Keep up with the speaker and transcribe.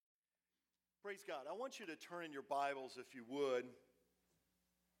Praise God. I want you to turn in your Bibles, if you would,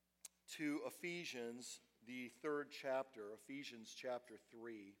 to Ephesians, the third chapter, Ephesians chapter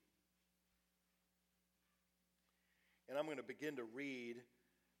 3. And I'm going to begin to read.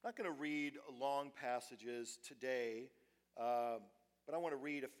 I'm not going to read long passages today, but I want to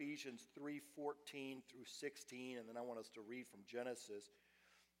read Ephesians 3:14 through 16, and then I want us to read from Genesis.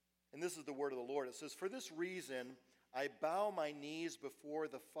 And this is the word of the Lord. It says, "For this reason I bow my knees before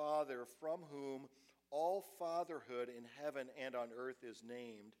the Father, from whom all fatherhood in heaven and on earth is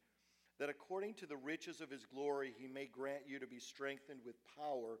named, that according to the riches of his glory he may grant you to be strengthened with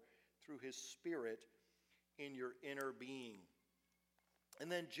power through his Spirit in your inner being."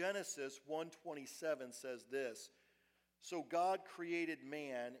 And then Genesis 1:27 says this, "So God created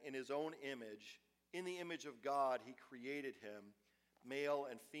man in his own image. In the image of God he created him. Male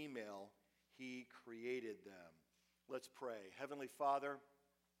and female he created them." Let's pray. Heavenly Father,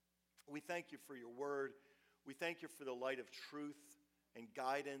 we thank you for your word. We thank you for the light of truth and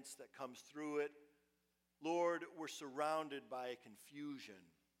guidance that comes through it. Lord, we're surrounded by confusion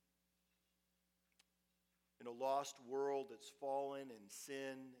in a lost world that's fallen in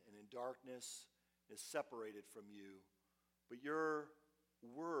sin and in darkness, is separated from you. But your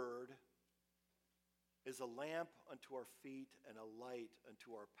word is a lamp unto our feet and a light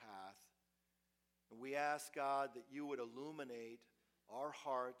unto our path. And we ask, God, that you would illuminate our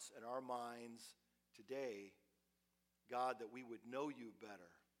hearts and our minds today, God, that we would know you better.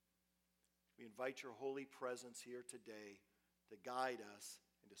 We invite your holy presence here today to guide us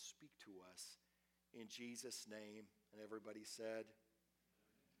and to speak to us in Jesus' name. And everybody said,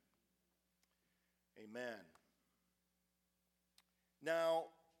 Amen.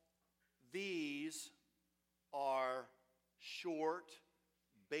 Now, these are short,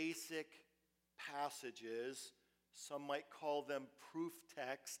 basic passages. Some might call them proof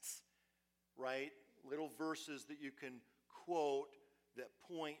texts, right? Little verses that you can quote that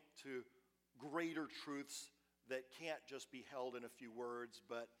point to greater truths that can't just be held in a few words,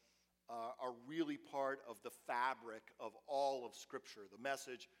 but are really part of the fabric of all of Scripture, the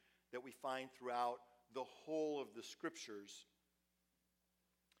message that we find throughout the whole of the Scriptures.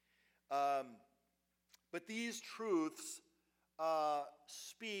 But these truths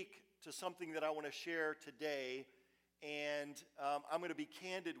speak to something that I want to share today, and I'm going to be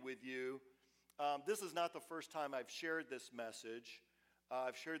candid with you. This is not the first time I've shared this message.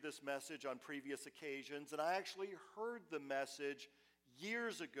 I've shared this message on previous occasions, and I actually heard the message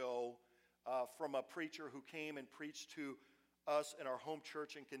years ago from a preacher who came and preached to us in our home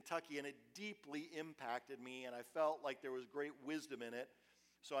church in Kentucky, and it deeply impacted me, and I felt like there was great wisdom in it.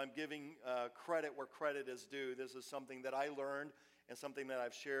 So I'm giving credit where credit is due. This is something that I learned and something that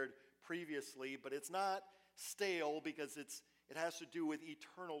I've shared previously, but it's not stale because it has to do with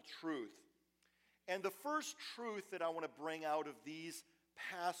eternal truth. And the first truth that I want to bring out of these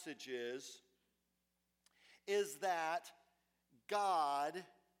passages is that God,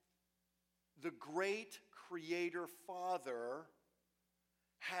 the great Creator Father,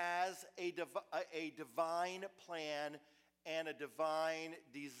 has a divine plan and a divine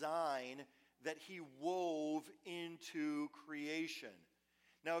design that he wove into creation.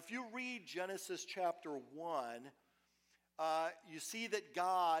 Now, if you read Genesis chapter 1, you see that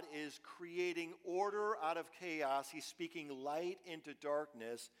God is creating order out of chaos. He's speaking light into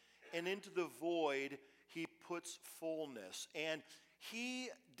darkness, and into the void he puts fullness. And he,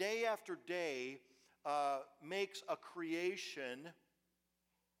 day after day, makes a creation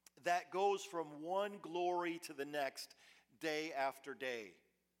that goes from one glory to the next, day after day.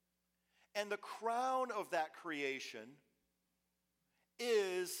 And the crown of that creation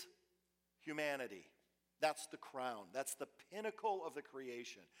is humanity. That's the crown. That's the pinnacle of the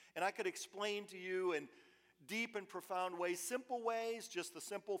creation. And I could explain to you in deep and profound ways, simple ways, just the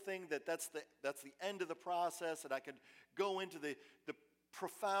simple thing that's the end of the process, and I could go into the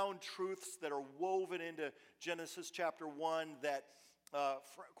profound truths that are woven into Genesis chapter 1 that,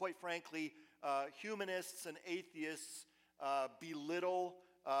 quite frankly, humanists and atheists belittle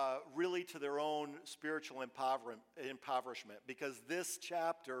really to their own spiritual impoverishment, because this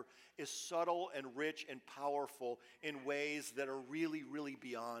chapter is subtle and rich and powerful in ways that are really, really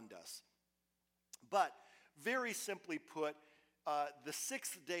beyond us. But very simply put, the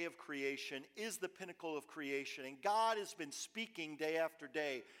sixth day of creation is the pinnacle of creation, and God has been speaking day after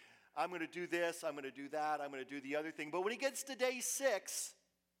day. I'm going to do this, I'm going to do that, I'm going to do the other thing. But when he gets to day 6,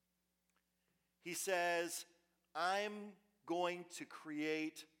 he says, I'm going to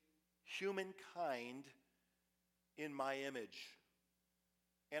create humankind in my image,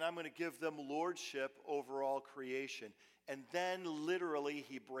 and I'm going to give them lordship over all creation. And then literally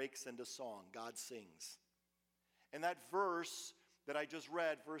he breaks into song. God sings. And that verse that I just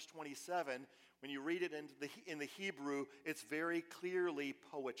read, verse 27, when you read it in the Hebrew, it's very clearly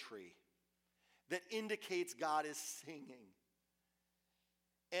poetry that indicates God is singing.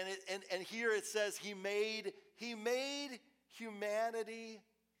 And here it says he made humanity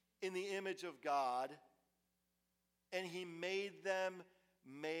in the image of God, and he made them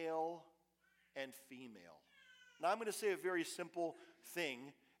male and female. Now I'm going to say a very simple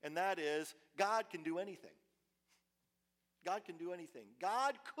thing, and that is God can do anything. God can do anything.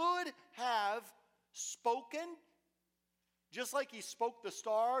 God could have spoken, just like he spoke the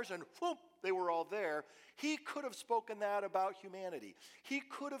stars and whoop, they were all there. He could have spoken that about humanity. He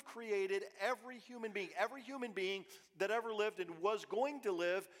could have created every human being that ever lived and was going to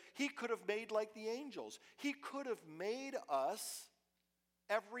live, he could have made like the angels. He could have made us,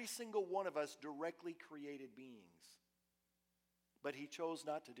 every single one of us, directly created beings. But he chose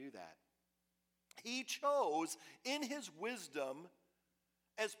not to do that. He chose, in his wisdom,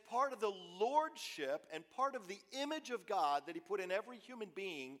 as part of the lordship and part of the image of God that he put in every human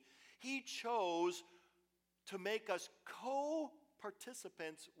being, he chose to make us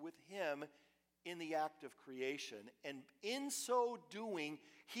co-participants with him in the act of creation. And in so doing,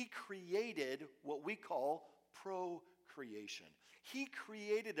 he created what we call procreation. He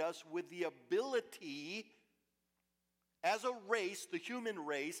created us with the ability, as a race, the human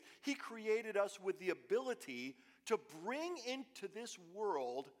race, he created us with the ability to bring into this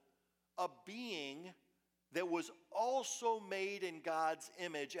world a being that was also made in God's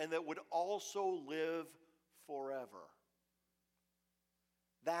image and that would also live forever.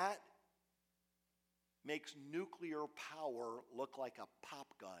 That makes nuclear power look like a pop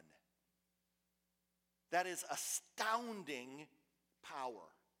gun. That is astounding power.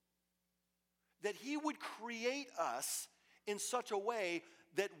 That he would create us in such a way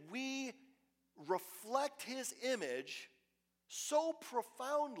that we reflect his image so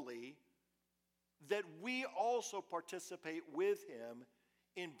profoundly that we also participate with him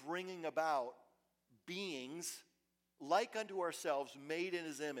in bringing about beings like unto ourselves, made in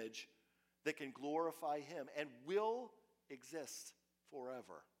his image, that can glorify him and will exist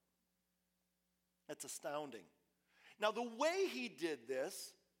forever. That's astounding. Now, the way he did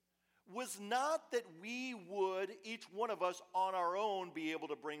this was not that we would, each one of us on our own, be able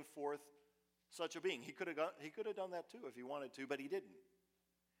to bring forth such a being. He could have done that too if he wanted to, but he didn't.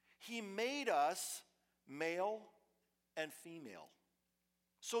 He made us male and female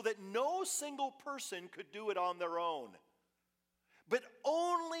so that no single person could do it on their own, but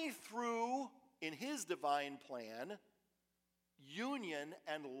only through, in his divine plan, union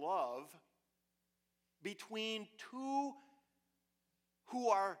and love between two who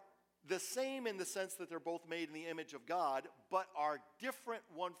are the same in the sense that they're both made in the image of God, but are different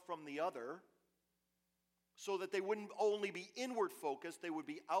one from the other, so that they wouldn't only be inward focused, they would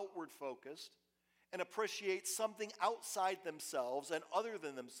be outward focused and appreciate something outside themselves and other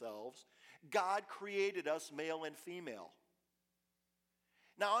than themselves. God created us male and female.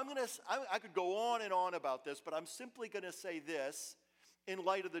 Now, I could go on and on about this, but I'm simply going to say this in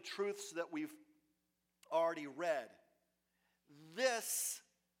light of the truths that we've already read. This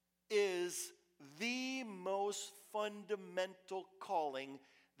is the most fundamental calling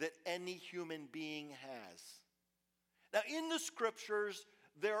that any human being has. Now, in the scriptures,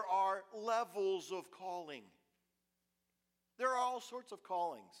 there are levels of calling. There are all sorts of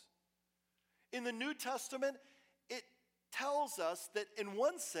callings. In the New Testament, it tells us that in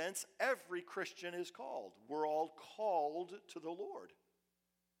one sense, every Christian is called. We're all called to the Lord.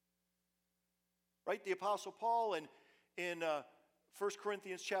 Right? The Apostle Paul in 1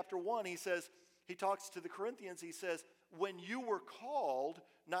 Corinthians chapter 1, he talks to the Corinthians, he says, when you were called,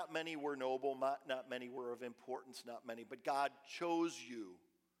 not many were noble, not many were of importance, not many, but God chose you.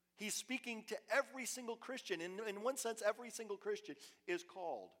 He's speaking to every single Christian. In one sense, every single Christian is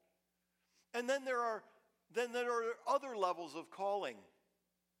called. And then there are other levels of calling.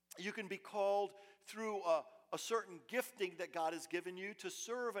 You can be called through a certain gifting that God has given you to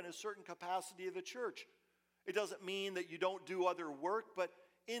serve in a certain capacity of the church. It doesn't mean that you don't do other work, but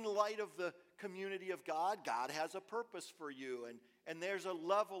in light of the community of God, God has a purpose for you, and there's a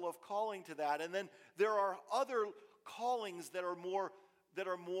level of calling to that. And then there are other callings that are more,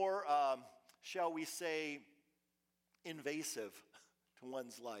 shall we say, invasive to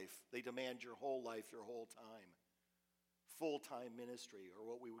one's life. They demand your whole life, your whole time. Full-time ministry, or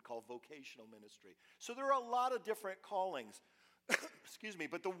what we would call vocational ministry. So there are a lot of different callings. Excuse me,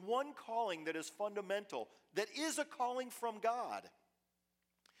 but the one calling that is fundamental, that is a calling from God,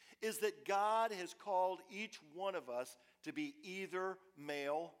 is that God has called each one of us to be either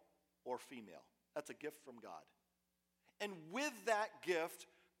male or female. That's a gift from God. And with that gift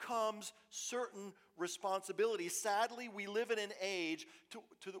comes certain responsibilities. Sadly, we live in an age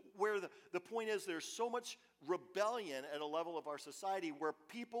where the point is there's so much rebellion at a level of our society where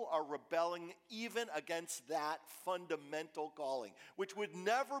people are rebelling even against that fundamental calling, which would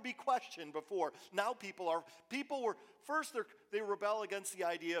never be questioned before. Now they rebel against the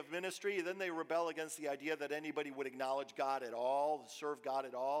idea of ministry, then they rebel against the idea that anybody would acknowledge God at all, serve God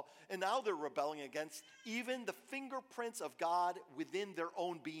at all, and now they're rebelling against even the fingerprints of God within their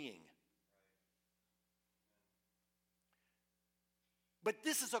own being. But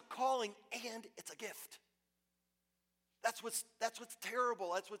this is a calling and it's a gift. That's what's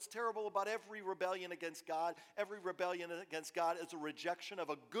terrible. That's what's terrible about every rebellion against God. Every rebellion against God is a rejection of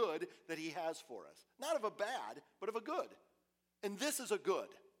a good that he has for us. Not of a bad, but of a good. And this is a good.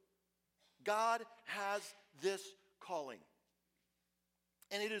 God has this calling.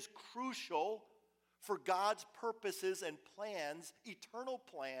 And it is crucial for God's purposes and plans, eternal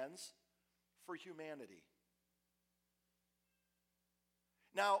plans for humanity.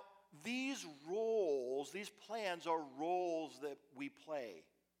 Now, these roles, these plans are roles that we play.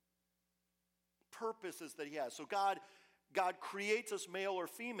 Purposes that he has. So God creates us male or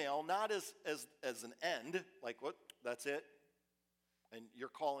female, not as an end, like what, that's it. And your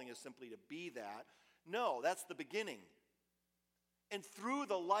calling is simply to be that. No, that's the beginning. And through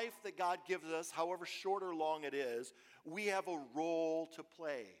the life that God gives us, however short or long it is, we have a role to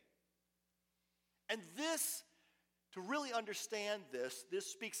play. And this, to really understand this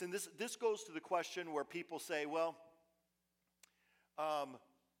speaks, and this goes to the question where people say, well,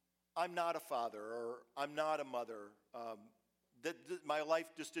 I'm not a father, or I'm not a mother. My life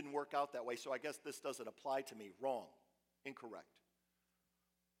just didn't work out that way, so I guess this doesn't apply to me. Wrong. Incorrect.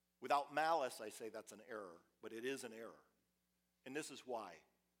 Without malice, I say that's an error, but it is an error. And this is why.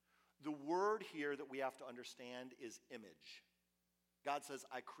 The word here that we have to understand is image. God says,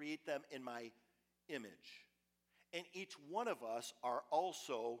 I create them in my image. And each one of us are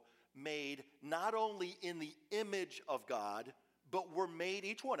also made not only in the image of God, but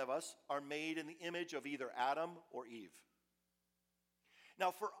each one of us are made in the image of either Adam or Eve. Now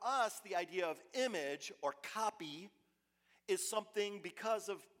for us, the idea of image or copy is something, because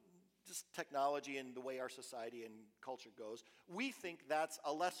of just technology and the way our society and culture goes, we think that's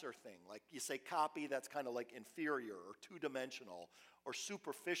a lesser thing. Like you say copy, that's kind of like inferior or two-dimensional or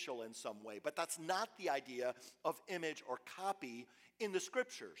superficial in some way. But that's not the idea of image or copy in the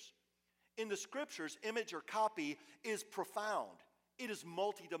Scriptures. In the Scriptures, image or copy is profound. It is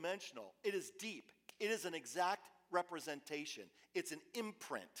multidimensional. It is deep. It is an exact representation. It's an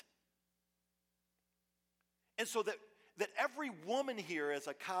imprint. And so that every woman here is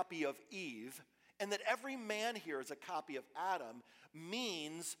a copy of Eve, and that every man here is a copy of Adam,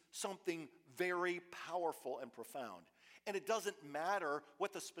 means something very powerful and profound. And it doesn't matter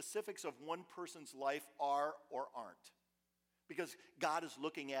what the specifics of one person's life are or aren't, because God is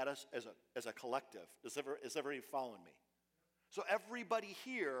looking at us as a collective. Is everybody following me? So everybody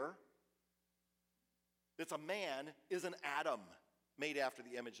here that's a man is an Adam made after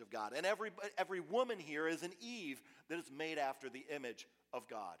the image of God. And every woman here is an Eve that is made after the image of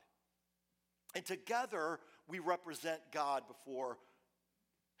God. And together we represent God before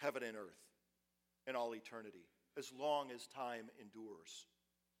heaven and earth in all eternity, as long as time endures.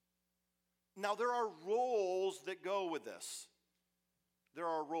 Now there are roles that go with this. There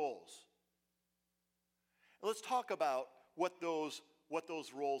are roles. Let's talk about what those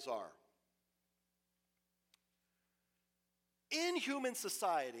roles are. In human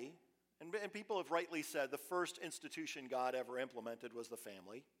society, and people have rightly said the first institution God ever implemented was the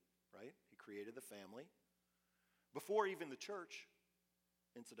family, right? He created the family. Before even the church,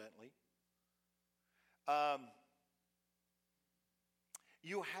 incidentally.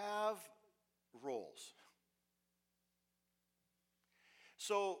 You have roles.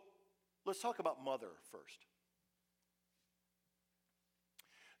 So let's talk about mother first.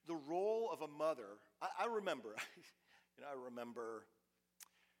 The role of a mother, I remember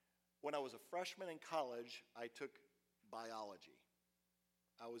when I was a freshman in college, I took biology.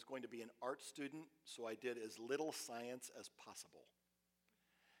 I was going to be an art student, so I did as little science as possible.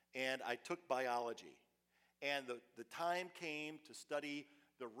 And I took biology. And the time came to study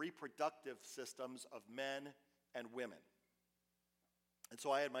the reproductive systems of men and women. And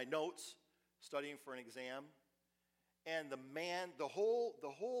so I had my notes, studying for an exam. And the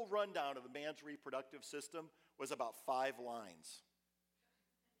whole rundown of the man's reproductive system was about 5 lines.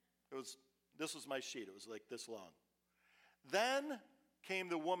 This was my sheet. It was like this long. Then came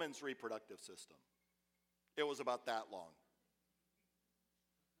the woman's reproductive system. It was about that long.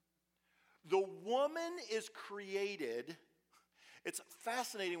 The woman is created. It's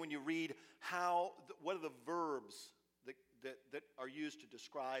fascinating when you read what are the verbs that are used to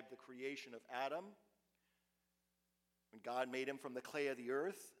describe the creation of Adam, when God made him from the clay of the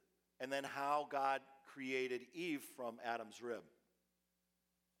earth, and then how God created Eve from Adam's rib.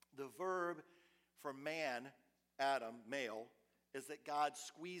 The verb for man, Adam, male, is that God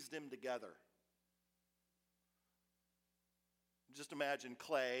squeezed him together. Just imagine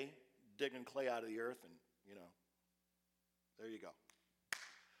clay, digging clay out of the earth, and, there you go.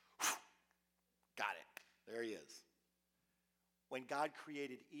 Got it. There he is. When God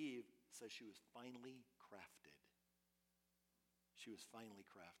created Eve, it says she was finely crafted. She was finely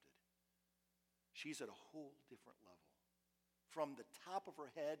crafted. She's at a whole different level. From the top of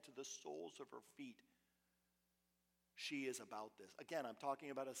her head to the soles of her feet, she is about this. Again, I'm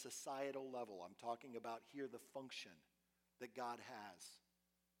talking about a societal level. I'm talking about here the function that God has.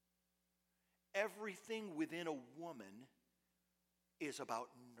 Everything within a woman is about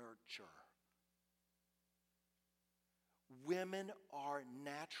nurture. Women are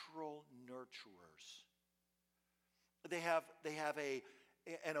natural nurturers. They have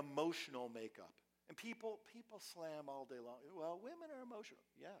an emotional makeup. And people slam all day long. Well, women are emotional.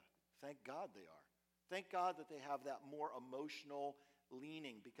 Yeah, thank God they are. Thank God that they have that more emotional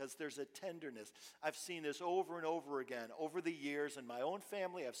leaning, because there's a tenderness. I've seen this over and over again over the years in my own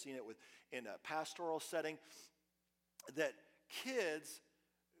family. I've seen it in a pastoral setting, that kids,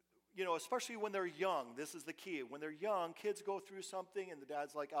 especially when they're young, this is the key. When they're young, kids go through something and the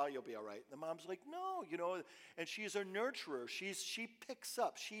dad's like, oh, you'll be all right. And the mom's like, no, and she's a nurturer. She picks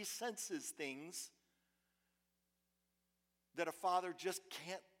up, she senses things that a father just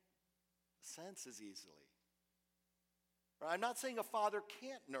can't sense as easily. I'm not saying a father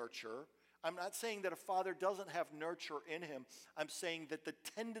can't nurture. I'm not saying that a father doesn't have nurture in him. I'm saying that the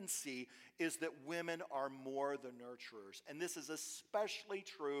tendency is that women are more the nurturers. And this is especially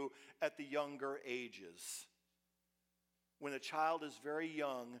true at the younger ages. When a child is very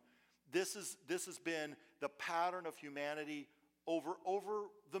young, this has been the pattern of humanity over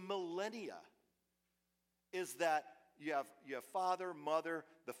the millennia, is that you have father, mother.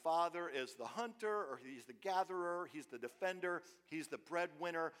 The father is the hunter, or he's the gatherer, he's the defender, he's the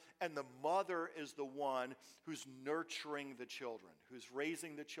breadwinner, and the mother is the one who's nurturing the children, who's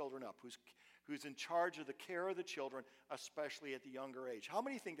raising the children up, who's in charge of the care of the children, especially at the younger age. How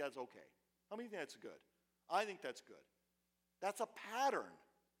many think that's okay? How many think that's good? I think that's good. That's a pattern.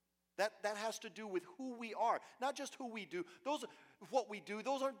 That has to do with who we are, not just who we do. What we do,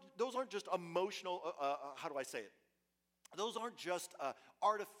 those aren't just emotional, how do I say it? Those aren't just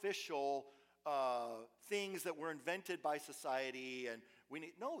artificial things that were invented by society, and we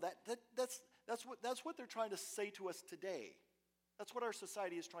need. No, that's what they're trying to say to us today. That's what our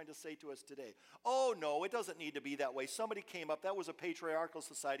society is trying to say to us today. Oh no, it doesn't need to be that way. Somebody came up. That was a patriarchal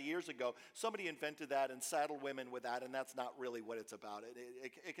society years ago. Somebody invented that and saddled women with that, and that's not really what it's about.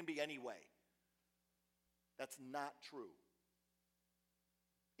 It can be any way. That's not true.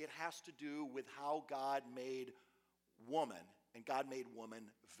 It has to do with how God made woman, and God made woman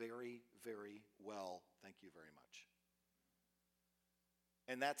very, very well. Thank you very much.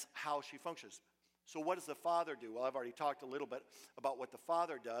 And that's how she functions. So what does the father do? Well, I've already talked a little bit about what the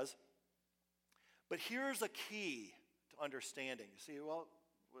father does. But here's a key to understanding. You see, well,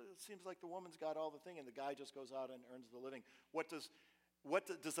 it seems like the woman's got all the thing and the guy just goes out and earns the living.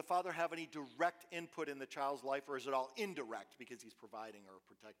 Does the father have any direct input in the child's life, or is it all indirect because he's providing or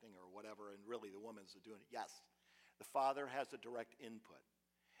protecting or whatever, and really the woman's doing it? Yes. The father has a direct input.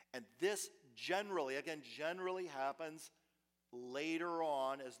 And this generally happens later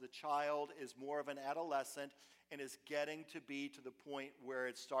on as the child is more of an adolescent and is getting to be to the point where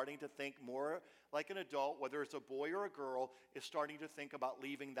it's starting to think more like an adult, whether it's a boy or a girl, is starting to think about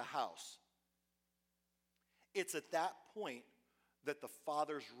leaving the house. It's at that point that the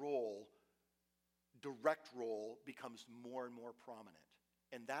father's role, direct role, becomes more and more prominent.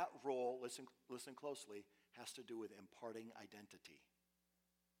 And that role, listen closely, has to do with imparting identity.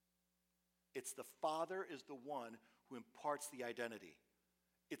 It's the father is the one who imparts the identity.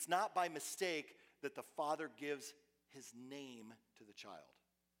 It's not by mistake that the father gives his name to the child,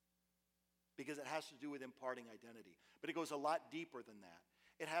 because it has to do with imparting identity. But it goes a lot deeper than that.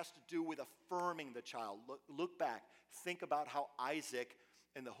 It has to do with affirming the child. Look back. Think about how Isaac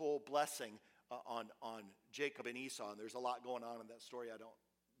and the whole blessing on Jacob and Esau, and there's a lot going on in that story I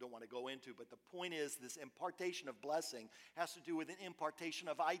don't want to go into, but the point is this impartation of blessing has to do with an impartation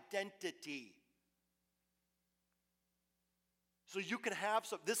of identity. So you can have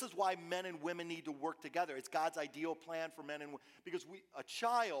some. This is why men and women need to work together. It's God's ideal plan for men and women. Because a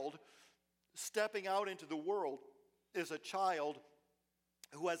child stepping out into the world is a child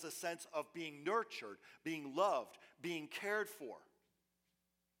who has a sense of being nurtured, being loved, being cared for.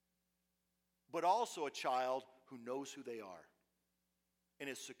 But also a child who knows who they are and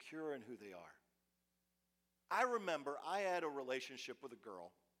is secure in who they are. I remember I had a relationship with a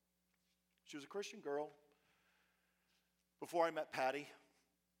girl. She was a Christian girl before I met Patty.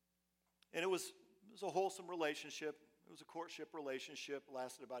 And it was a wholesome relationship. It was a courtship relationship. It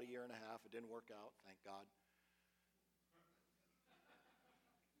lasted about a year and a half. It didn't work out, thank God.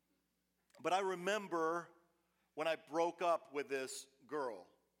 But I remember when I broke up with this girl.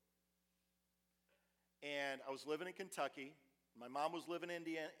 And I was living in Kentucky. My mom was living in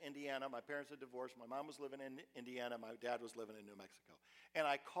Indiana. My parents had divorced. My mom was living in Indiana. My dad was living in New Mexico. And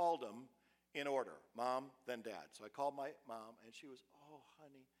I called them in order, Mom, then Dad. So I called my mom, and she was, "Oh,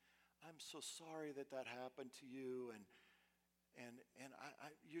 honey, I'm so sorry that happened to you, and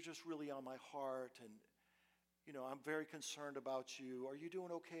you're just really on my heart, and you know, I'm very concerned about you. Are you doing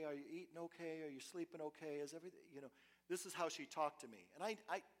okay? Are you eating okay? Are you sleeping okay? Is everything, you know?" This is how she talked to me, and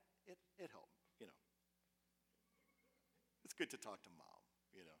it helped, you know. It's good to talk to Mom,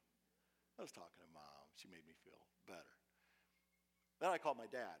 you know. I was talking to Mom. She made me feel better. Then I called my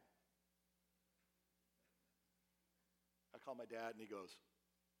dad. I called my dad, and he goes,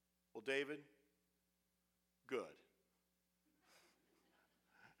 "Well, David, good."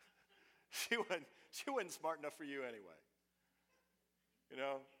 She wasn't smart enough for you anyway. You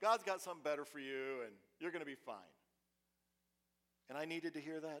know, God's got something better for you, and you're going to be fine. And I needed to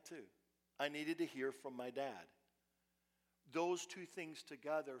hear that too. I needed to hear from my dad. Those two things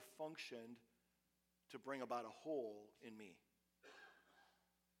together functioned to bring about a whole in me.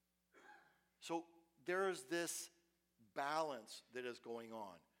 So there is this balance that is going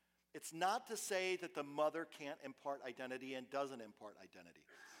on. It's not to say that the mother can't impart identity and doesn't impart identity.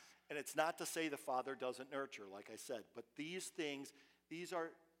 And it's not to say the father doesn't nurture, like I said. But these things, these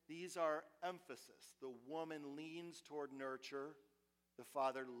are emphasis. The woman leans toward nurture. The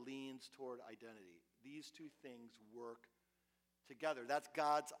father leans toward identity. These two things work together. That's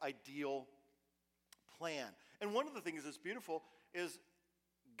God's ideal plan. And one of the things that's beautiful is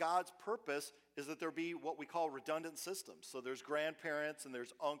God's purpose is that there be what we call redundant systems. So there's grandparents, and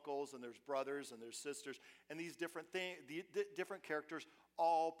there's uncles, and there's brothers, and there's sisters, and these different things, different characters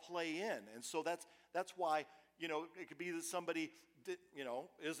all play in. And so that's why, you know, it could be that somebody, you know,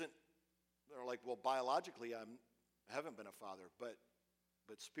 they're like, well, biologically I haven't been a father, but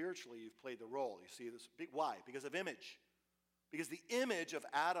spiritually you've played the role. You see this? Why? Because of image. Because the image of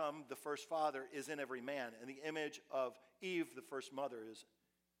Adam, the first father, is in every man, and the image of Eve, the first mother, is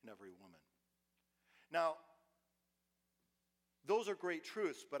in every woman. Now, those are great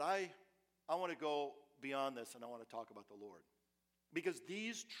truths, but I want to go beyond this, and I want to talk about the Lord. Because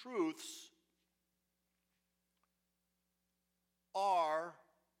these truths are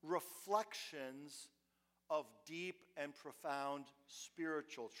reflections of deep and profound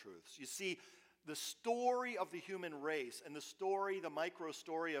spiritual truths. You see, the story of the human race and the micro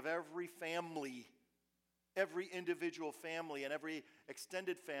story of every family, every individual family and every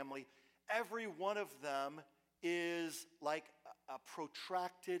extended family, every one of them is like a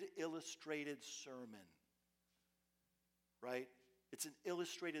protracted, illustrated sermon, right? It's an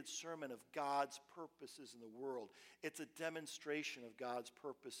illustrated sermon of God's purposes in the world. It's a demonstration of God's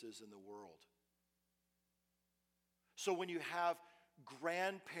purposes in the world. So when you have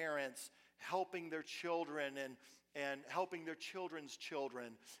grandparents helping their children and helping their children's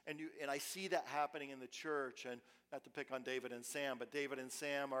children, and I see that happening in the church, and not to pick on David and Sam, but David and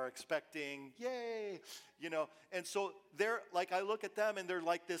Sam are expecting, yay, you know, and so they're like, I look at them and they're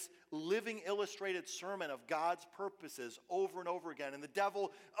like this living illustrated sermon of God's purposes over and over again, and the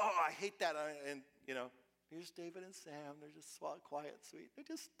devil, oh, I hate that, and you know, here's David and Sam, they're just quiet, sweet, they're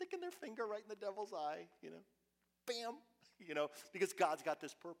just sticking their finger right in the devil's eye, you know, bam, you know, because God's got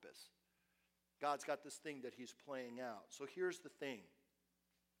this purpose. God's got this thing that he's playing out. So here's the thing.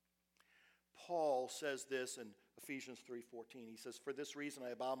 Paul says this in Ephesians 3:14. He says, "For this reason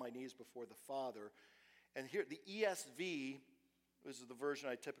I bow my knees before the Father." And here, the ESV, this is the version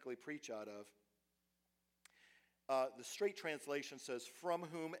I typically preach out of. The straight translation says, "From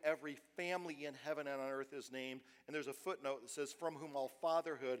whom every family in heaven and on earth is named." And there's a footnote that says, "From whom all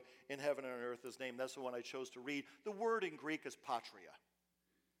fatherhood in heaven and on earth is named." That's the one I chose to read. The word in Greek is patria.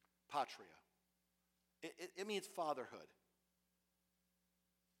 Patria. It means fatherhood.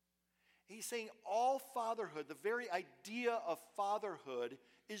 He's saying all fatherhood, the very idea of fatherhood,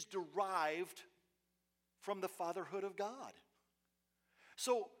 is derived from the fatherhood of God.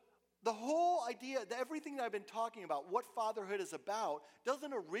 So the whole idea, everything that I've been talking about, what fatherhood is about,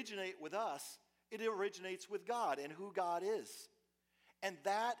 doesn't originate with us. It originates with God and who God is. And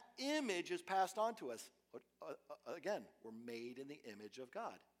that image is passed on to us. Again, we're made in the image of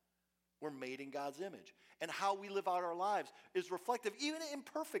God. We're made in God's image. And how we live out our lives is reflective, even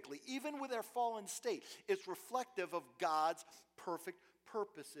imperfectly, even with our fallen state, it's reflective of God's perfect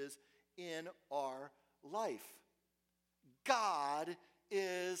purposes in our life. God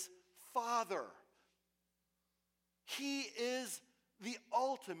is Father. He is the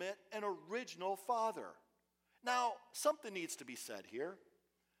ultimate and original Father. Now, something needs to be said here.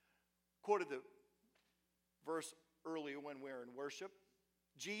 Quoted the verse earlier when we were in worship.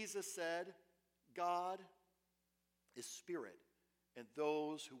 Jesus said, God is spirit, and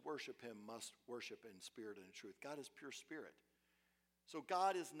those who worship him must worship in spirit and in truth. God is pure spirit. So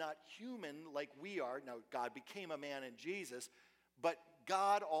God is not human like we are. Now, God became a man in Jesus, but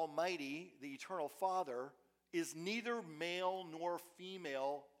God Almighty, the eternal Father, is neither male nor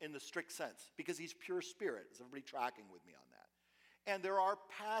female in the strict sense because he's pure spirit. Is everybody tracking with me on that? And there are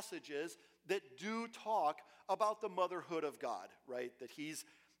passages that do talk about the motherhood of God, right? That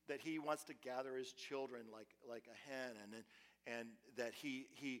he wants to gather his children like a hen, and that he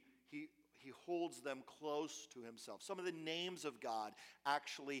holds them close to himself. Some of the names of God,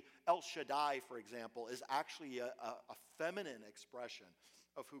 actually, El Shaddai, for example, is actually a feminine expression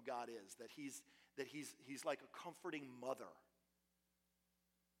of who God is. That he's like a comforting mother.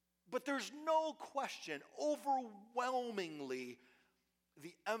 But there's no question, overwhelmingly,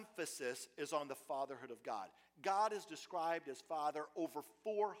 the emphasis is on the fatherhood of God. God is described as Father over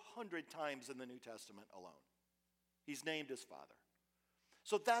 400 times in the New Testament alone. He's named as Father.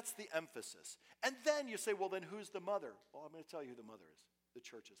 So that's the emphasis. And then you say, well, then who's the mother? Well, I'm going to tell you who the mother is. The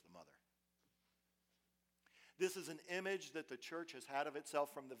church is the mother. This is an image that the church has had of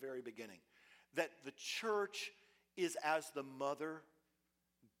itself from the very beginning. That the church is as the mother,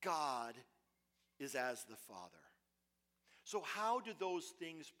 God is as the father. So how do those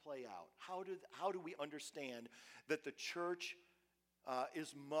things play out? How do we understand that the church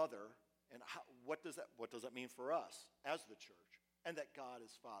is mother, and what does that mean for us as the church, and that God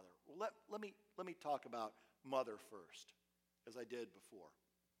is Father? Well, let me talk about mother first, as I did before.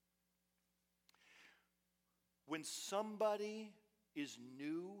 When somebody is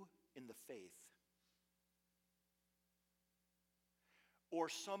new in the faith, or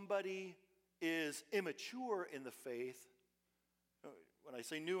somebody is immature in the faith, when I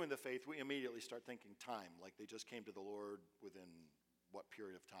say new in the faith, we immediately start thinking time, like they just came to the Lord within what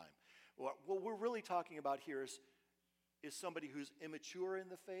period of time. What we're really talking about here is somebody who's immature in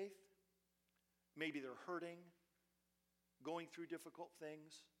the faith. Maybe they're hurting, going through difficult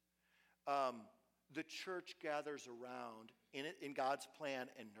things. The church gathers around in God's plan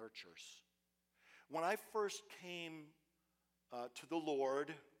and nurtures. When I first came to the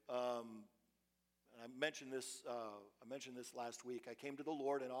Lord, and I mentioned this last week. I came to the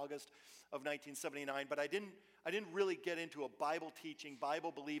Lord in August of 1979, but I didn't really get into a Bible teaching,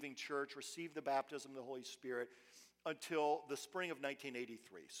 Bible believing church, receive the baptism of the Holy Spirit until the spring of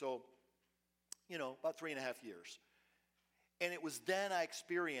 1983. So, about 3.5 years. And it was then I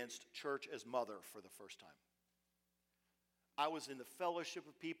experienced church as mother for the first time. I was in the fellowship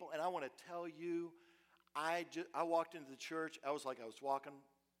of people, and I want to tell you, I walked into the church. I was walking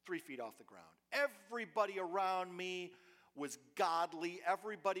 3 feet off the ground. Everybody around me was godly.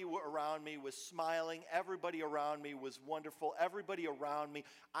 Everybody around me was smiling. Everybody around me was wonderful. Everybody around me,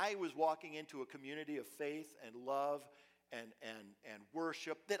 I was walking into a community of faith and love and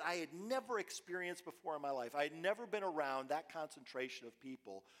worship that I had never experienced before in my life. I had never been around that concentration of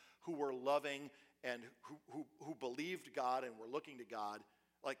people who were loving and who believed God and were looking to God,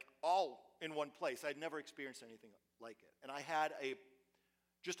 like all in one place. I'd never experienced anything like it. And I had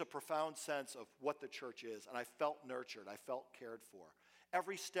just a profound sense of what the church is, and I felt nurtured. I felt cared for.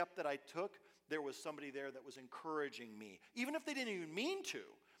 Every step that I took, there was somebody there that was encouraging me, even if they didn't even mean to,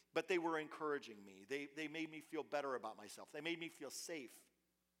 but they were encouraging me. They made me feel better about myself. They made me feel safe.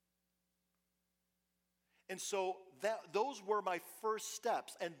 And so those were my first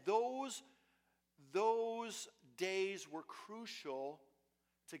steps, and those days were crucial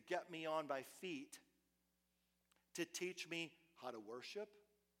to get me on my feet, to teach me how to worship,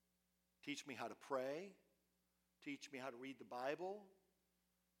 teach me how to pray, teach me how to read the Bible,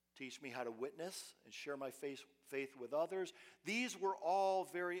 teach me how to witness and share my faith with others. These were all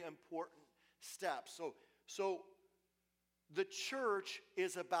very important steps. So the church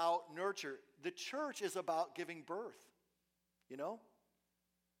is about nurture. The church is about giving birth, because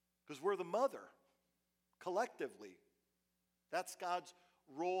we're the mother collectively. That's God's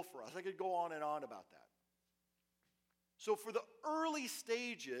role for us. I could go on and on about that. So for the early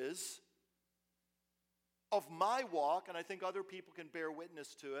stages of my walk, and I think other people can bear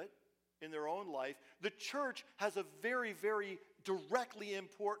witness to it in their own life, the church has a very, very directly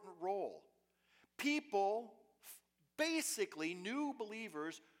important role. People, basically new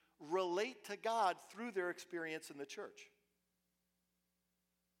believers, relate to God through their experience in the church.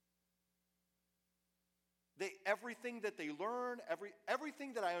 Everything that they learn,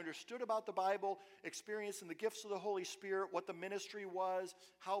 everything that I understood about the Bible, experiencing the gifts of the Holy Spirit, what the ministry was,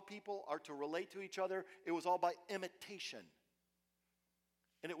 how people are to relate to each other, it was all by imitation.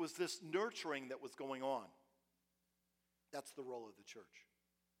 And it was this nurturing that was going on. That's the role of the church.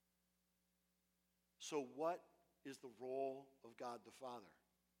 So what is the role of God the Father?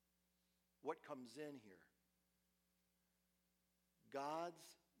 What comes in here? God's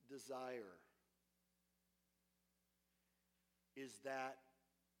desire is that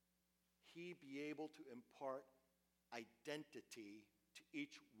he be able to impart identity to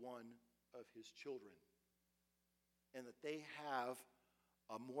each one of his children, and that they have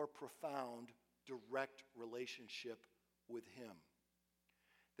a more profound, direct relationship with him.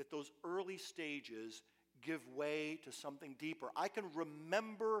 That those early stages give way to something deeper. I can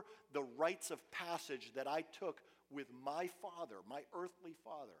remember the rites of passage that I took with my father, my earthly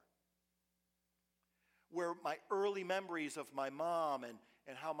father, where my early memories of my mom and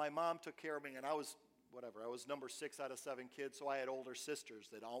how my mom took care of me, and I was number 6 out of 7 kids, so I had older sisters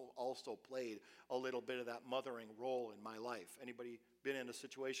that also played a little bit of that mothering role in my life. Anybody been in a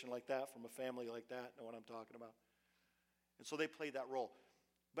situation like that, from a family like that, know what I'm talking about? And so they played that role.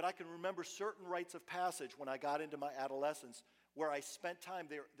 But I can remember certain rites of passage when I got into my adolescence where I spent time.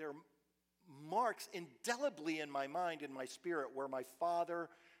 They're marks indelibly in my mind, in my spirit, where my father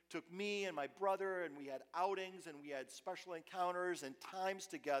took me and my brother, and we had outings and we had special encounters and times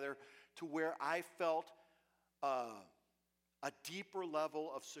together to where I felt a deeper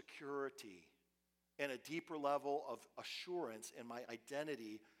level of security and a deeper level of assurance in my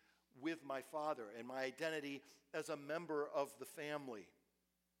identity with my father and my identity as a member of the family.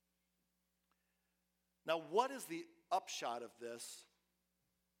 Now, what is the upshot of this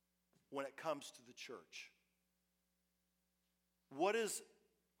when it comes to the church?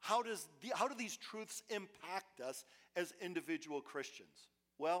 How do these truths impact us as individual Christians?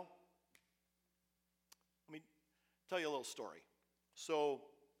 Well, let me tell you a little story. So,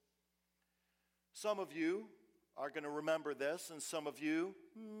 some of you are going to remember this, and some of you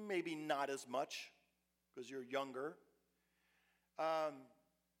maybe not as much because you're younger.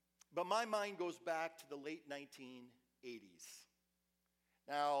 But my mind goes back to the late 1980s.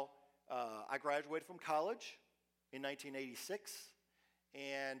 Now, I graduated from college in 1986,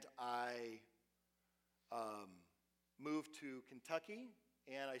 and I moved to Kentucky,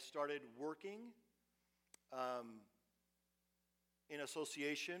 and I started working in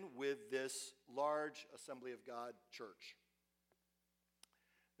association with this large Assembly of God church.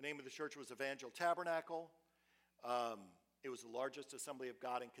 The name of the church was Evangel Tabernacle. It was the largest Assembly of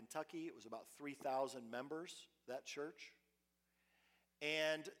God in Kentucky. It was about 3,000 members, that church.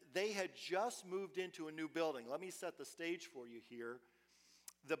 And they had just moved into a new building. Let me set the stage for you here.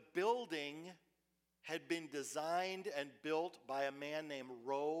 The building had been designed and built by a man named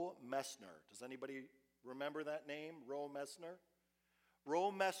Roe Messner. Does anybody remember that name, Roe Messner?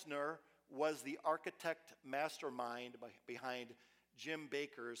 Roe Messner was the architect mastermind behind Jim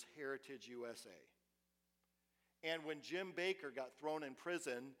Bakker's Heritage USA. And when Jim Bakker got thrown in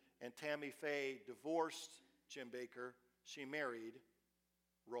prison and Tammy Faye divorced Jim Bakker, she married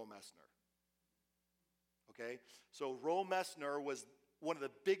Roe Messner. Okay? So Roe Messner was one of the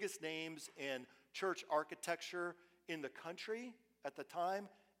biggest names in church architecture in the country at the time,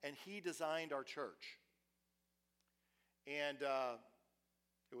 and he designed our church. And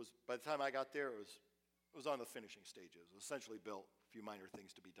it was, by the time I got there, it was on the finishing stages. It was essentially built, a few minor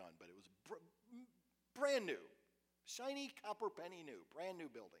things to be done, but it was brand new. Shiny copper penny new, brand new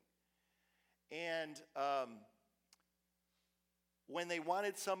building. And when they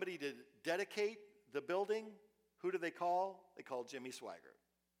wanted somebody to dedicate the building, who did they call? They called Jimmy Swaggart.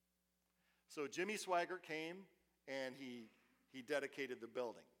 So Jimmy Swaggart came and he dedicated the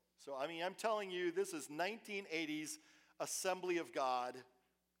building. So, I mean, I'm telling you, this is 1980s Assembly of God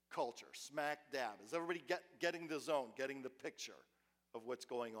culture, smack dab. Is everybody getting the zone, getting the picture of what's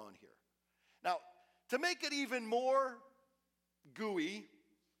going on here? Now, to make it even more gooey,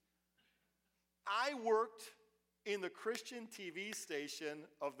 I worked in the Christian TV station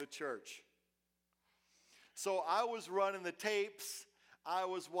of the church. So I was running the tapes. I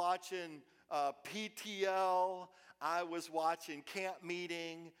was watching PTL. I was watching Camp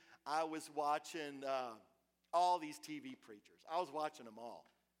Meeting. I was watching all these TV preachers. I was watching them all.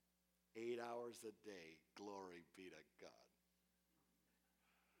 8 hours a day. Glory be to God.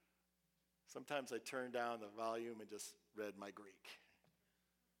 Sometimes I turned down the volume and just read my Greek,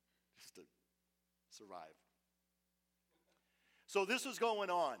 just to survive. So this was going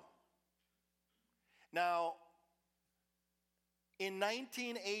on. Now, in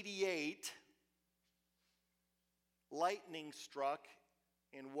 1988, lightning struck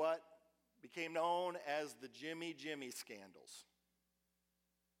in what became known as the Jimmy scandals.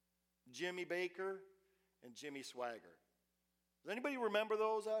 Jimmy Baker and Jimmy Swaggart. Does anybody remember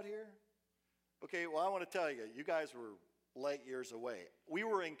those out here? Okay, well, I want to tell you, you guys were light years away. We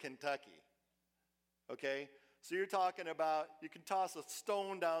were in Kentucky, okay? So you're talking about, you can toss a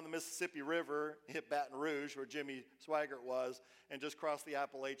stone down the Mississippi River, hit Baton Rouge, where Jimmy Swaggart was, and just cross the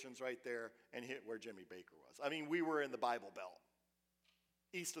Appalachians right there and hit where Jimmy Baker was. I mean, we were in the Bible Belt,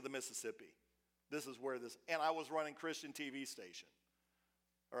 east of the Mississippi. This is where this, and I was running Christian TV station,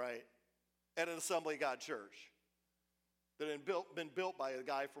 all right, at an Assembly of God church that had been built by a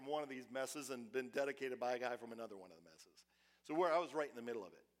guy from one of these messes and been dedicated by a guy from another one of the messes. So I was right in the middle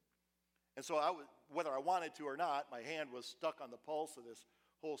of it. And so whether I wanted to or not, my hand was stuck on the pulse of this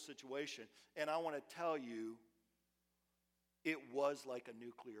whole situation. And I want to tell you, it was like a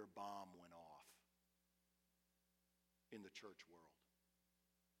nuclear bomb went off in the church world.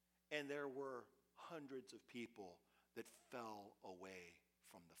 And there were hundreds of people that fell away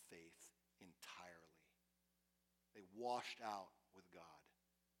from the faith entirely. They washed out with God.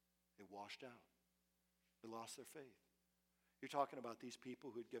 They washed out. They lost their faith. You're talking about these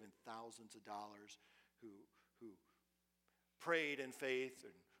people who had given thousands of dollars, who prayed in faith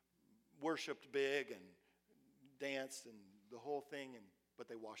and worshiped big and danced and the whole thing, but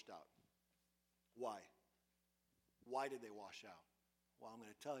they washed out. Why? Why did they wash out? Well, I'm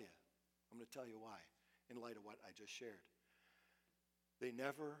going to tell you. I'm going to tell you why, in light of what I just shared. They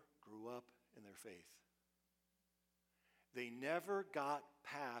never grew up in their faith. They never got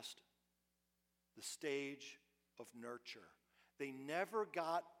past the stage of nurture. They never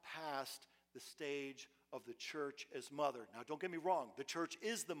got past the stage of the church as mother. Now, don't get me wrong. The church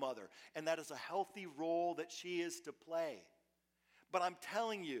is the mother, and that is a healthy role that she is to play. But I'm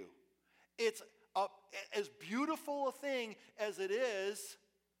telling you, it's as beautiful a thing as it is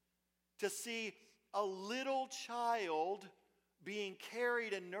to see a little child being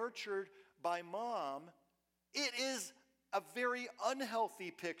carried and nurtured by mom. It is a very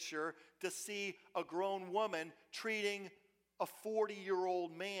unhealthy picture to see a grown woman treating a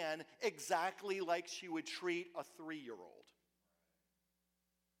 40-year-old man exactly like she would treat a 3-year-old.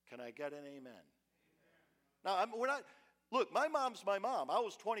 Can I get an amen? Now, we're not. Look, my mom's my mom. I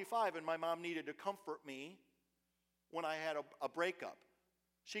was 25 and my mom needed to comfort me when I had a breakup.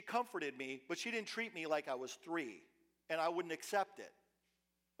 She comforted me, but she didn't treat me like I was 3, and I wouldn't accept it.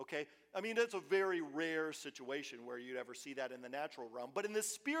 Okay? I mean, that's a very rare situation where you'd ever see that in the natural realm. But in the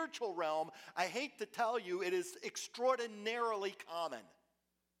spiritual realm, I hate to tell you, it is extraordinarily common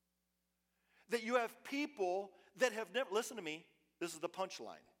that you have people that have never, listen to me, this is the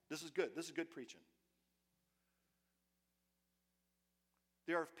punchline. This is good. This is good preaching.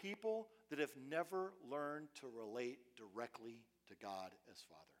 There are people that have never learned to relate directly to God as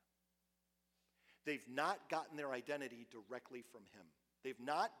Father. They've not gotten their identity directly from Him. They've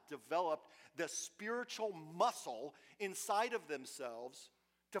not developed the spiritual muscle inside of themselves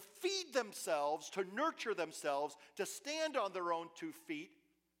to feed themselves, to nurture themselves, to stand on their own 2 feet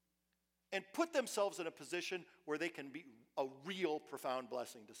and put themselves in a position where they can be a real profound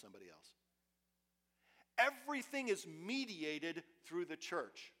blessing to somebody else. Everything is mediated through the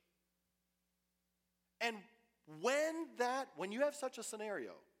church. And when you have such a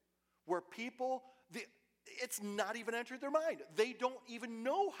scenario where people, it's not even entered their mind. They don't even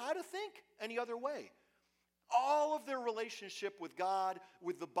know how to think any other way. All of their relationship with God,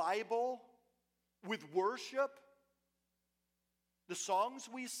 with the Bible, with worship, the songs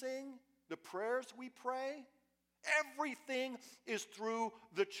we sing, the prayers we pray, everything is through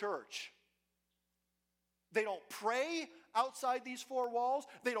the church. They don't pray outside these 4 walls.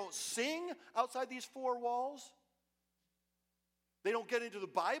 They don't sing outside these 4 walls. They don't get into the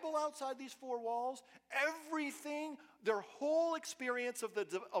Bible outside these 4 walls. Everything, their whole experience of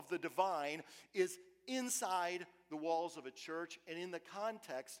the divine is inside the walls of a church and in the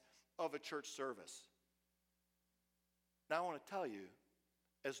context of a church service. Now I want to tell you,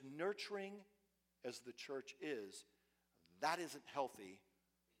 as nurturing as the church is, that isn't healthy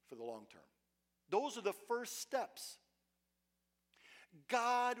for the long term. Those are the first steps.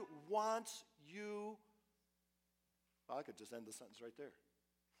 God wants you Well, I could just end the sentence right there.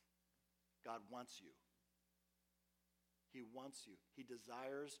 God wants you. He wants you. He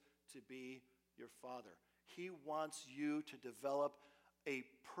desires to be your father. He wants you to develop a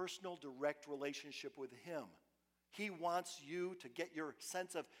personal, direct relationship with him. He wants you to get your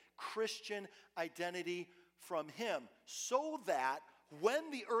sense of Christian identity from him so that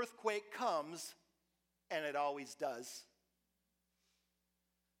when the earthquake comes, and it always does,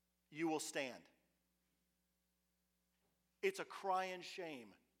 you will stand. It's a crying shame.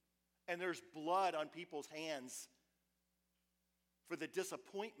 And there's blood on people's hands for the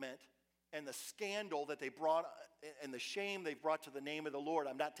disappointment and the scandal that they brought and the shame they've brought to the name of the Lord.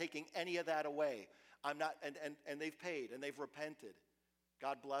 I'm not taking any of that away. I'm not, and they've paid and they've repented.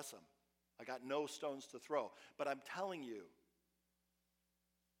 God bless them. I got no stones to throw. But I'm telling you,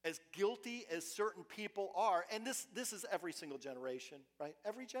 as guilty as certain people are, and this is every single generation, right?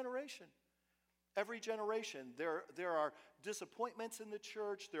 Every generation. Every generation. There are disappointments in the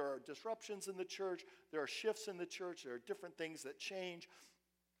church. There are disruptions in the church. There are shifts in the church. There are different things that change.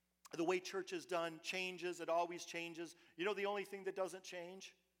 The way church is done changes. It always changes. You know the only thing that doesn't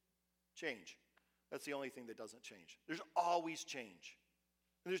change? Change. That's the only thing that doesn't change. There's always change.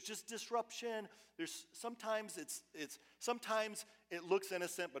 There's just disruption. Sometimes it looks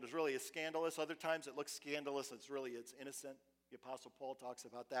innocent, but it's really scandalous. Other times it looks scandalous, and it's innocent. The Apostle Paul talks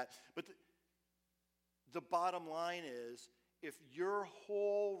about that. But the bottom line is, if your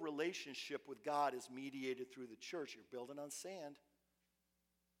whole relationship with God is mediated through the church, you're building on sand.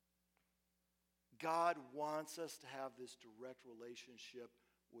 God wants us to have this direct relationship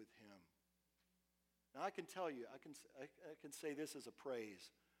with him. Now, I can tell you, I can say this as a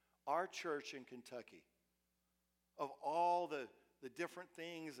praise. Our church in Kentucky, of all the different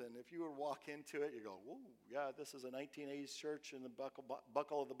things, and if you were to walk into it, you go, whoa, yeah, this is a 1980s church in the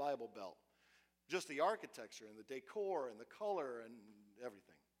buckle of the Bible Belt. Just the architecture and the decor and the color and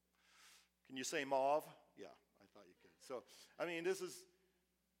everything. Can you say mauve? Yeah, I thought you could. So, I mean, but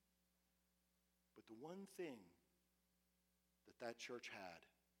the one thing that church had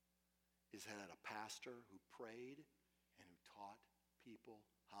is had a pastor who prayed and who taught people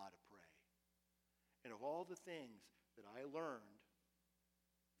how to pray. And of all the things that I learned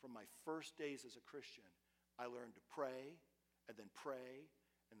from my first days as a Christian, I learned to pray and then pray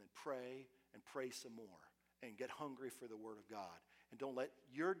and then pray and pray some more and get hungry for the Word of God. And don't let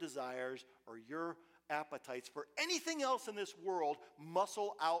your desires or your appetites for anything else in this world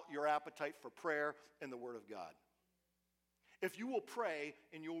muscle out your appetite for prayer and the Word of God. If you will pray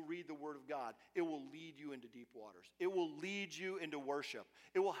and you'll read the Word of God, it will lead you into deep waters. It will lead you into worship.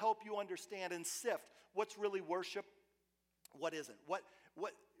 It will help you understand and sift what's really worship, what isn't.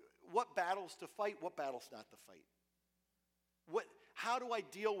 What battles to fight, what battles not to fight. How do I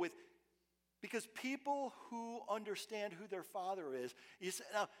deal with, because people who understand who their father is,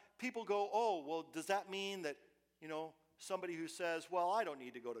 now people go, oh, well, does that mean that, somebody who says, well, I don't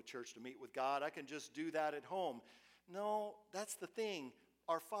need to go to church to meet with God, I can just do that at home. No, that's the thing.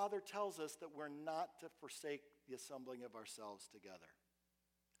 Our Father tells us that we're not to forsake the assembling of ourselves together.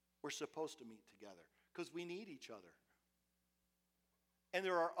 We're supposed to meet together because we need each other. And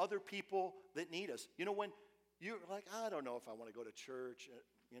there are other people that need us. When you're like, I don't know if I want to go to church,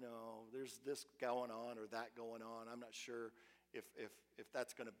 there's this going on or that going on. I'm not sure if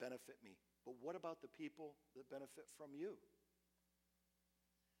that's going to benefit me. But what about the people that benefit from you?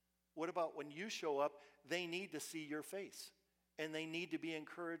 What about when you show up, they need to see your face, and they need to be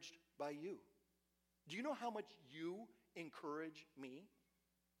encouraged by you. Do you know how much you encourage me?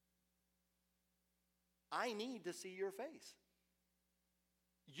 I need to see your face.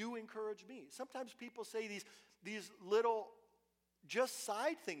 You encourage me. Sometimes people say these little, just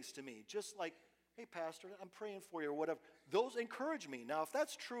side things to me, just like, hey, Pastor, I'm praying for you, or whatever. Those encourage me. Now, if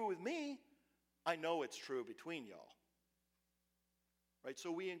that's true with me, I know it's true between y'all. Right?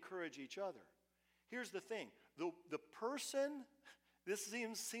 So we encourage each other. Here's the thing. The person, this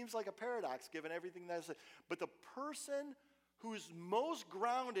seems like a paradox given everything that I said, but the person who's most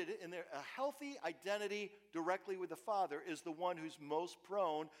grounded in a healthy identity directly with the Father is the one who's most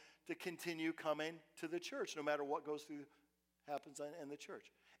prone to continue coming to the church, no matter what happens in the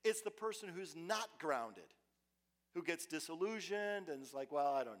church. It's the person who's not grounded, who gets disillusioned and is like,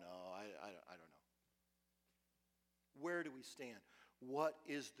 well, I don't know. I don't know. Where do we stand? What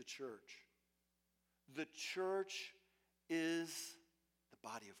is the church? The church is the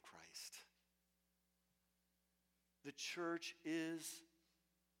body of Christ. The church is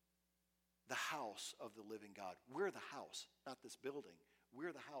the house of the living God. We're the house, not this building.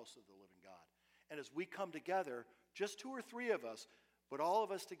 We're the house of the living God. And as we come together, just 2 or 3 of us, But all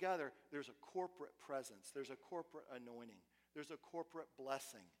of us together, there's a corporate presence. There's a corporate anointing. There's a corporate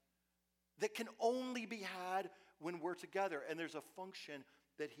blessing that can only be had when we're together. And there's a function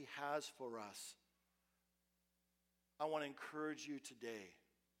that he has for us. I want to encourage you today.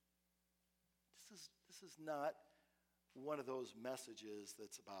 This is not one of those messages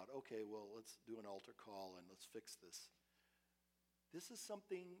that's about, okay, well, let's do an altar call and let's fix this. This is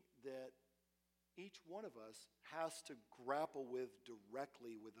something that each one of us has to grapple with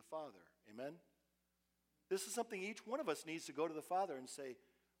directly with the Father. Amen? This is something each one of us needs to go to the Father and say,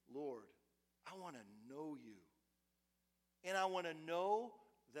 Lord, I want to know you. And I want to know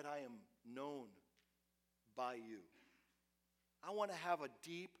that I am known by you. I want to have a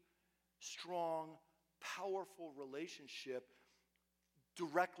deep, strong, powerful relationship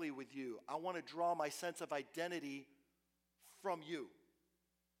directly with you. I want to draw my sense of identity from you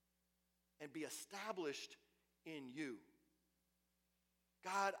and be established in you.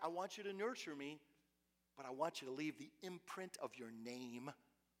 God, I want you to nurture me, but I want you to leave the imprint of your name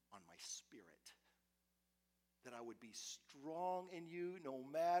on my spirit. That I would be strong in you no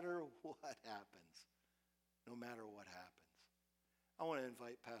matter what happens. No matter what happens. I want to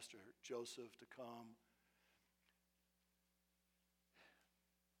invite Pastor Joseph to come.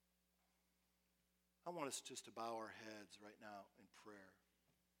 I want us just to bow our heads right now in prayer.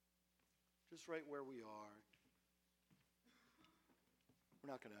 Just right where we are.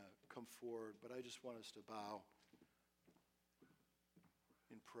 We're not going to come forward, but I just want us to bow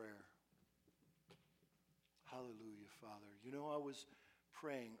in prayer. Hallelujah, Father. You know, I was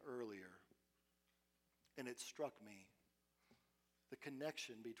praying earlier, and it struck me, the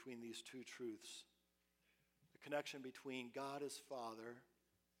connection between these two truths. The connection between God as Father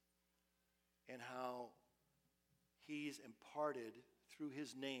and how he's imparted through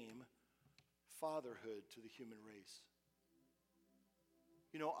his name fatherhood to the human race.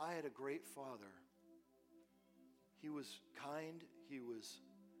 You know, I had a great father. He was kind. He was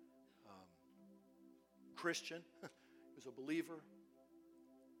Christian. He was a believer.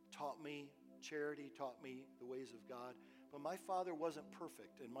 Taught me charity, taught me the ways of God. But my father wasn't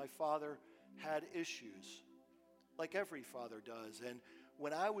perfect, and my father had issues, like every father does. And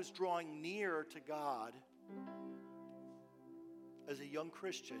when I was drawing near to God as a young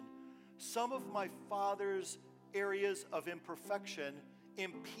Christian, some of my father's areas of imperfection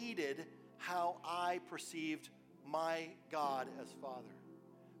impeded how I perceived my God as Father.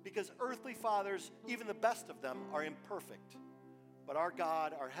 Because earthly fathers, even the best of them, are imperfect. But our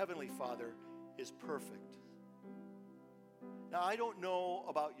God, our Heavenly Father, is perfect. Now, I don't know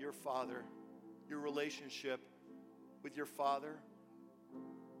about your father, your relationship with your father.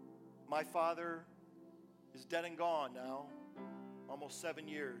 My father is dead and gone now, almost 7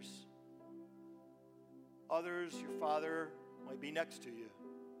 years. Others, your father might be next to you.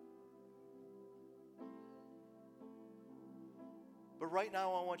 But right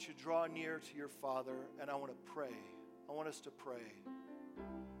now, I want you to draw near to your Father, and I want to pray. I want us to pray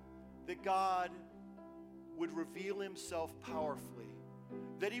that God would reveal himself powerfully,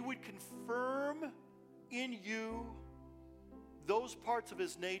 that he would confirm in you those parts of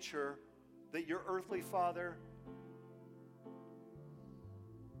his nature that your earthly father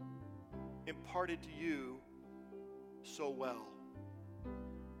imparted to you so well.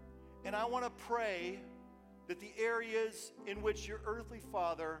 And I want to pray that the areas in which your earthly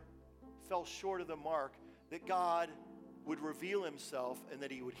father fell short of the mark, that God would reveal himself and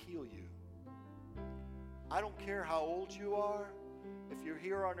that he would heal you. I don't care how old you are. If you're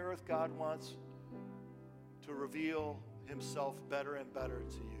here on earth, God wants to reveal himself better and better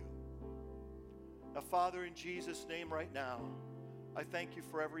to you. Now, Father, in Jesus' name right now, I thank you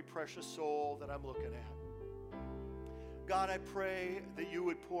for every precious soul that I'm looking at. God, I pray that you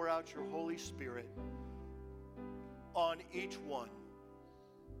would pour out your Holy Spirit on each one.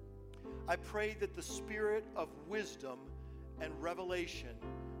 I pray that the spirit of wisdom and revelation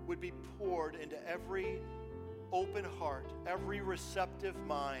would be poured into every open heart, every receptive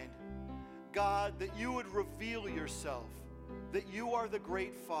mind. God, that you would reveal yourself, that you are the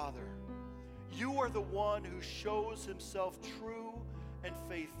great Father. You are the one who shows himself true and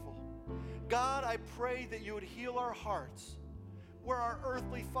faithful. God, I pray that you would heal our hearts where our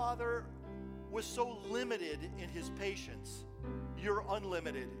earthly father was so limited in his patience. You're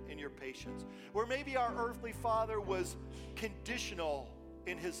unlimited in your patience. Where maybe our earthly father was conditional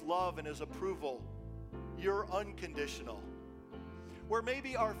in his love and his approval, you're unconditional. Where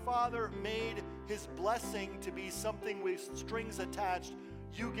maybe our father made his blessing to be something with strings attached,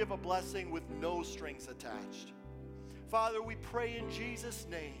 you give a blessing with no strings attached. Father, we pray in Jesus'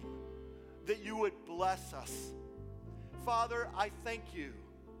 name that you would bless us. Father, I thank you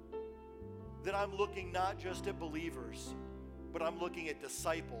that I'm looking not just at believers, but I'm looking at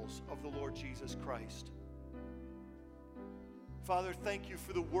disciples of the Lord Jesus Christ. Father, thank you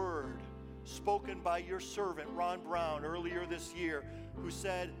for the word spoken by your servant, Ron Brown, earlier this year, who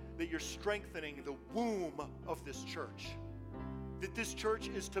said that you're strengthening the womb of this church, that this church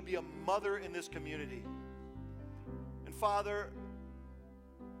is to be a mother in this community. And Father,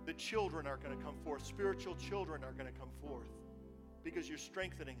 the children are going to come forth. Spiritual children are going to come forth because you're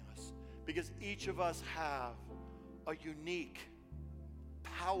strengthening us, because each of us have a unique,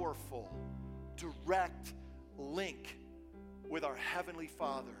 powerful, direct link with our Heavenly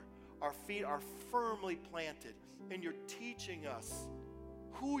Father. Our feet are firmly planted, and you're teaching us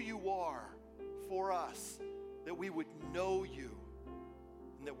who you are for us, that we would know you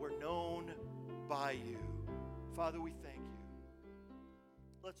and that we're known by you. Father, we thank you.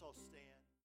 Let's all stand.